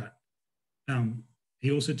them like that.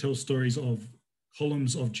 He also tells stories of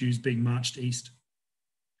columns of Jews being marched east,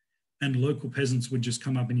 and local peasants would just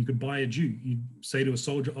come up and you could buy a Jew. You'd say to a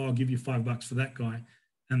soldier, oh, I'll give you $5 for that guy.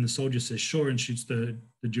 And the soldier says, sure, and shoots the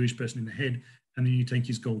Jewish person in the head. And then you take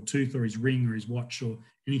his gold tooth or his ring or his watch or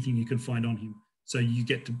anything you can find on him. So you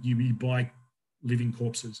buy living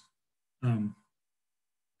corpses. And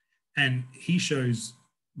he shows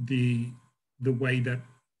the way that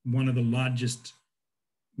one of the largest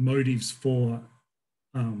motives for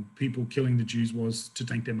people killing the Jews was to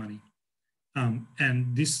take their money.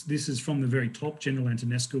 And this is from the very top. General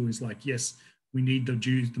Antonescu is like, yes, we need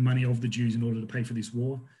the money of the Jews in order to pay for this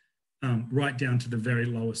war, right down to the very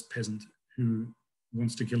lowest peasant who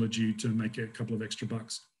wants to kill a Jew to make a couple of extra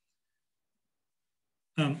bucks.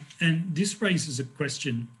 And this raises a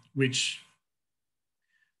question which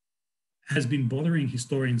has been bothering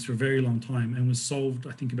historians for a very long time and was solved,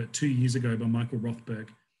 I think, about 2 years ago by Michael Rothberg.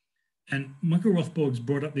 And Michael Rothberg's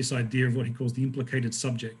brought up this idea of what he calls the implicated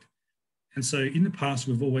subject. And so in the past,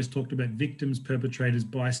 we've always talked about victims, perpetrators,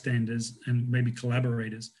 bystanders, and maybe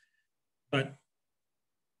collaborators. But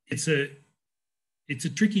it's a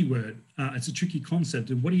tricky word. It's a tricky concept.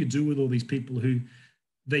 And what do you do with all these people who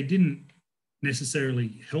they didn't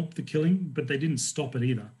necessarily help the killing, but they didn't stop it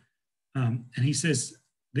either? And he says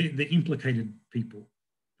they're implicated people.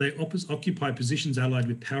 They occupy positions allied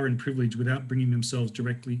with power and privilege without being themselves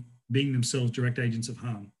direct agents of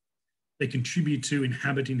harm. They contribute to,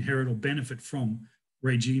 inhabit, inherit, or benefit from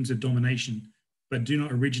regimes of domination, but do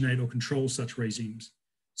not originate or control such regimes.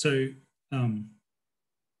 So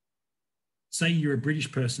say you're a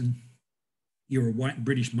British person, you're a white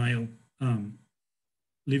British male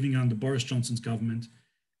living under Boris Johnson's government,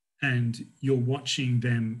 and you're watching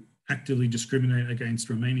them actively discriminate against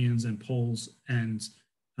Romanians and Poles and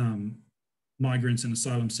migrants and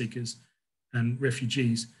asylum seekers and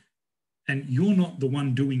refugees. And you're not the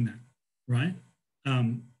one doing that, right?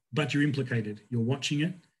 But you're implicated. You're watching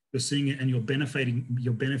it, you're seeing it, and you're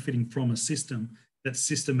benefiting from a system that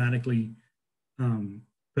systematically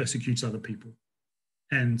persecutes other people.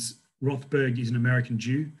 And Rothberg is an American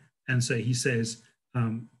Jew, and so he says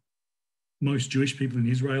most Jewish people in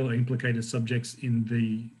Israel are implicated subjects in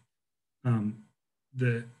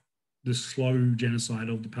the slow genocide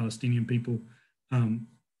of the Palestinian people.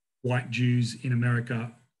 White Jews in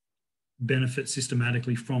America benefit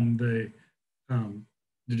systematically from the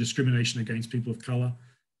discrimination against people of color.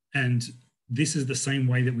 And this is the same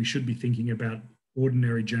way that we should be thinking about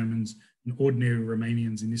ordinary Germans and ordinary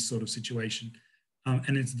Romanians in this sort of situation.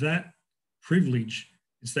 And it's that privilege,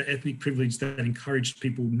 it's the ethnic privilege that encouraged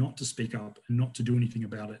people not to speak up and not to do anything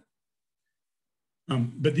about it.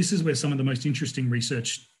 But this is where some of the most interesting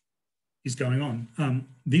research is going on.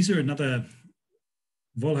 These are another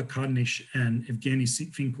Volha Karnish and Evgeny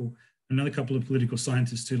Finkel, another couple of political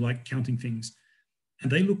scientists who like counting things.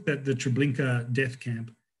 And they looked at the Treblinka death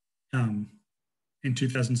camp in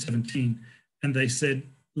 2017, and they said,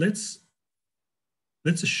 let's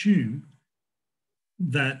assume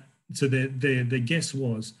that, so their guess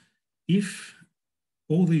was, if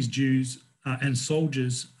all these Jews and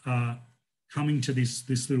soldiers are coming to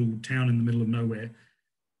this little town in the middle of nowhere,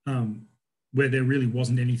 where there really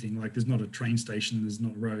wasn't anything, like there's not a train station, there's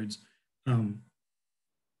not roads, and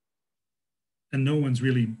no one's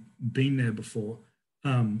really been there before,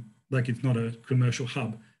 like it's not a commercial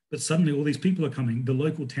hub, but suddenly all these people are coming, the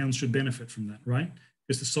local towns should benefit from that, right?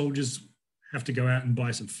 Because the soldiers have to go out and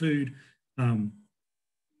buy some food.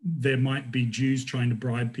 There might be Jews trying to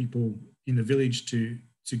bribe people in the village to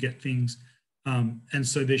get things. And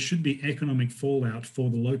so there should be economic fallout for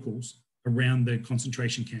the locals around the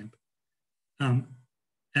concentration camp.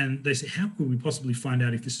 And they say, how could we possibly find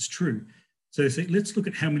out if this is true? So they say, let's look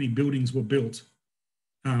at how many buildings were built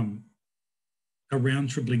around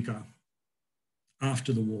Treblinka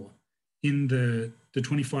after the war, in the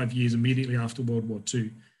 25 years immediately after World War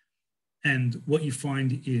II. And what you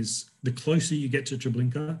find is the closer you get to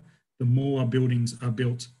Treblinka, the more buildings are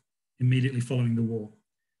built immediately following the war.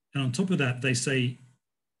 And on top of that, they say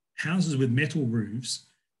houses with metal roofs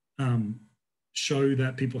show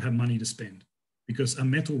that people have money to spend, because a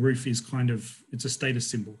metal roof is it's a status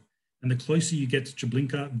symbol. And the closer you get to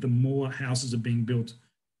Treblinka, the more houses are being built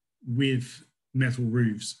with metal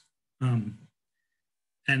roofs.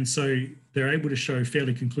 And so they're able to show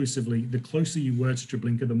fairly conclusively, the closer you were to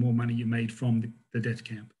Treblinka, the more money you made from the death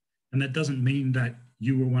camp. And that doesn't mean that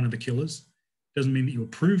you were one of the killers. It doesn't mean that you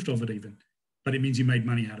approved of it even, but it means you made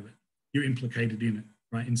money out of it. You're implicated in it,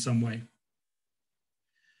 right, in some way.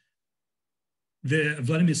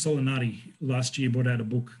 Vladimir Solinari last year brought out a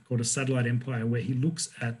book called A Satellite Empire, where he looks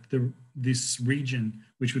at this region,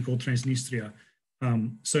 which we call Transnistria.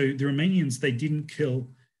 So the Romanians, they didn't kill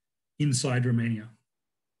inside Romania.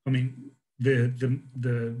 I mean,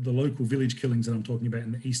 the local village killings that I'm talking about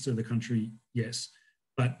in the east of the country, yes.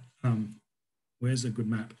 But where's a good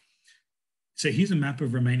map? So here's a map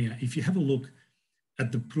of Romania. If you have a look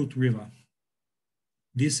at the Prut River,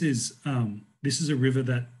 this is a river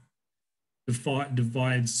that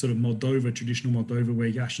divides sort of Moldova, traditional Moldova, where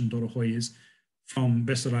Iași and Dorohoi is, from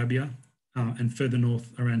Bessarabia, and further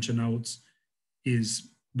north around Cernăuți is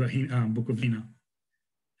Bukovina.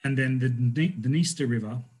 And then the Dniester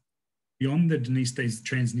River, beyond the Dniester is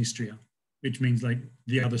Transnistria, which means like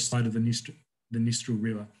the other side of the Dnistru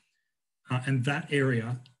River. And that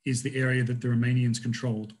area is the area that the Romanians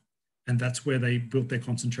controlled. And that's where they built their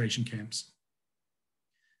concentration camps.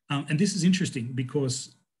 And this is interesting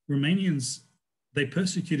because Romanians, they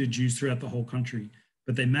persecuted Jews throughout the whole country,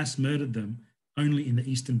 but they mass murdered them only in the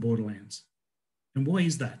eastern borderlands. And why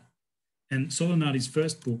is that? And Solinari's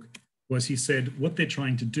first book was he said what they're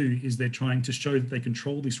trying to do is they're trying to show that they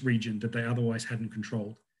control this region that they otherwise hadn't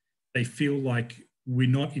controlled. They feel like we're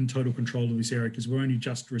not in total control of this area because we're only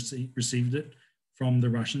just received it from the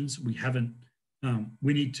Russians. We haven't,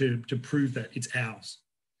 we need to prove that it's ours.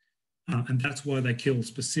 And that's why they kill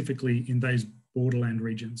specifically in those borderland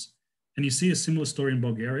regions. And you see a similar story in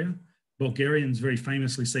Bulgaria. Bulgarians very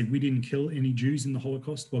famously say, we didn't kill any Jews in the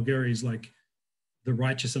Holocaust. Bulgaria is like the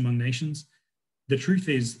righteous among nations. The truth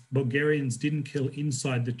is, Bulgarians didn't kill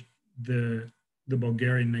inside the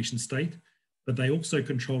Bulgarian nation state, but they also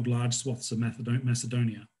controlled large swaths of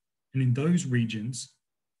Macedonia. And in those regions,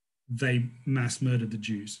 they mass murdered the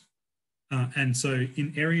Jews. And so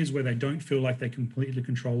in areas where they don't feel like they completely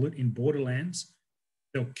control it, in borderlands,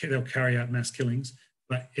 they'll carry out mass killings,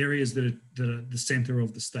 but areas that are the center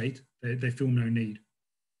of the state, they feel no need.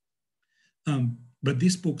 But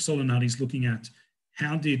this book, Solinati, is looking at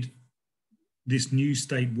how did this new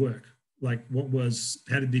state work? Like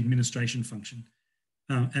how did the administration function?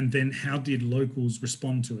 And then how did locals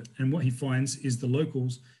respond to it? And what he finds is the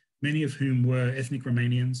locals, many of whom were ethnic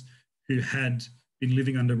Romanians who had been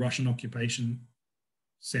living under Russian occupation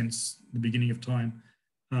since the beginning of time,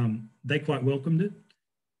 they quite welcomed it.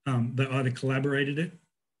 They either collaborated it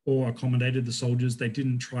or accommodated the soldiers. They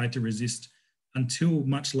didn't try to resist until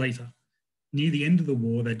much later. Near the end of the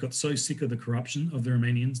war, they got so sick of the corruption of the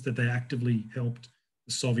Romanians that they actively helped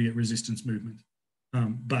the Soviet resistance movement.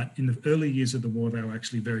 But in the early years of the war, they were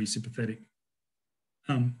actually very sympathetic.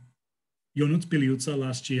 Ionuț Biliuța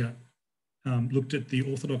last year looked at the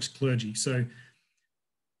Orthodox clergy. So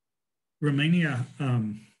Romania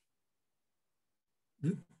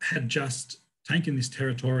had just taken this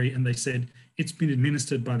territory and they said it's been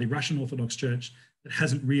administered by the Russian Orthodox Church that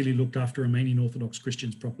hasn't really looked after Romanian Orthodox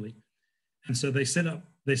Christians properly. And so they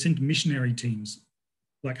sent missionary teams,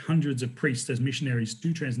 like hundreds of priests as missionaries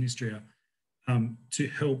to Transnistria to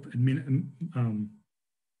help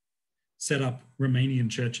set up Romanian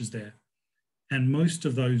churches there. And most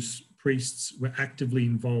of those priests were actively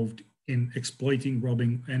involved in exploiting,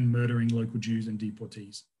 robbing, and murdering local Jews and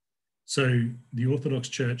deportees. So the Orthodox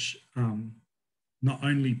Church not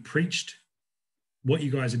only preached, what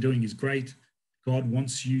you guys are doing is great, God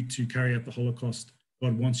wants you to carry out the Holocaust,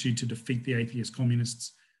 God wants you to defeat the atheist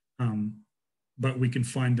communists, but we can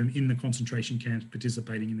find them in the concentration camps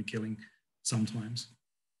participating in the killing sometimes.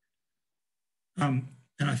 And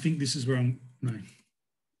I think this is where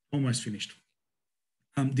almost finished.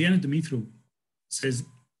 Diana Dumitru says,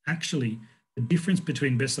 actually, the difference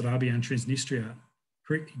between Bessarabia and Transnistria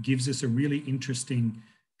gives us a really interesting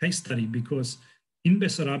case study, because in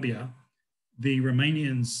Bessarabia, the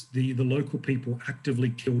Romanians, the local people actively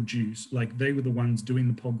killed Jews. Like they were the ones doing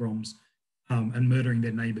the pogroms and murdering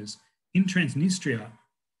their neighbors. In Transnistria,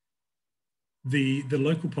 the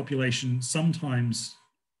local population, sometimes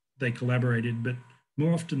they collaborated, but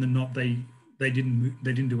more often than not, they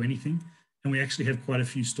didn't do anything. And we actually have quite a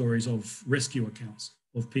few stories of rescue accounts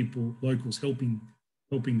of people, locals helping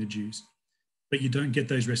the Jews. But you don't get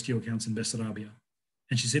those rescue accounts in Bessarabia.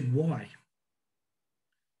 And she said, why?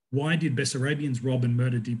 Why did Bessarabians rob and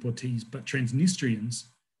murder deportees, but Transnistrians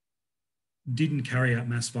didn't carry out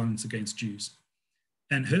mass violence against Jews?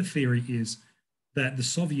 And her theory is that the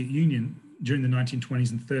Soviet Union during the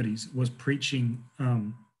 1920s and 30s was preaching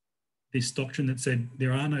this doctrine that said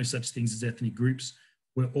there are no such things as ethnic groups.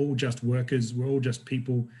 We're all just workers. We're all just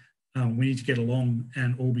people. We need to get along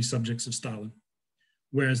and all be subjects of Stalin.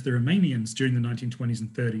 Whereas the Romanians during the 1920s and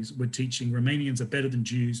 30s were teaching Romanians are better than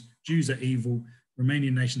Jews. Jews are evil.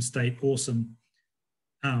 Romanian nation state, awesome.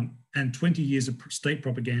 And 20 years of state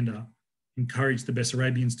propaganda encouraged the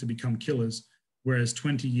Bessarabians to become killers, whereas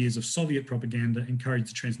 20 years of Soviet propaganda encouraged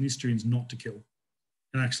the Transnistrians not to kill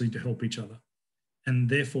and actually to help each other. And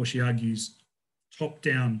therefore, she argues, top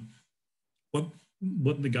down,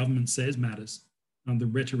 what the government says matters. The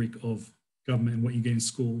rhetoric of government and what you get in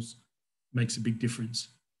schools makes a big difference.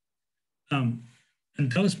 And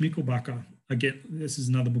Dallas Mickelbacher, again, this is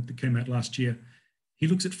another book that came out last year. He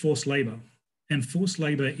looks at forced labor, and forced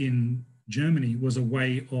labor in Germany was a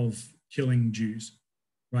way of killing Jews,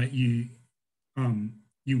 right? You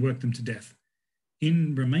work them to death.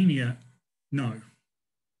 In Romania, no.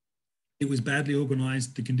 It was badly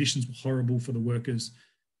organized. The conditions were horrible for the workers.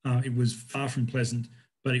 It was far from pleasant,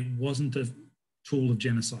 but it wasn't a tool of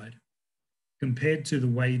genocide. Compared to the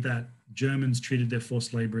way that Germans treated their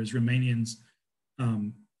forced laborers, Romanians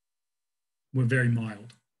were very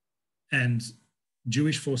mild. And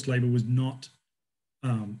Jewish forced labor was not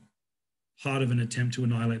part of an attempt to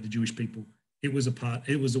annihilate the Jewish people. It was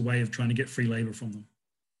a way of trying to get free labor from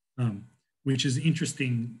them, which is an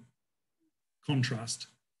interesting contrast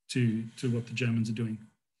to what the Germans are doing.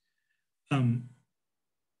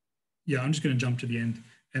 Yeah, I'm just going to jump to the end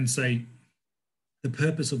and say the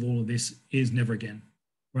purpose of all of this is never again,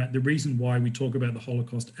 right? The reason why we talk about the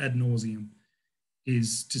Holocaust ad nauseum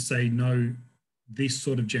is to say, no, this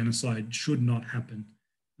sort of genocide should not happen.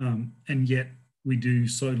 And yet we do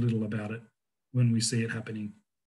so little about it when we see it happening.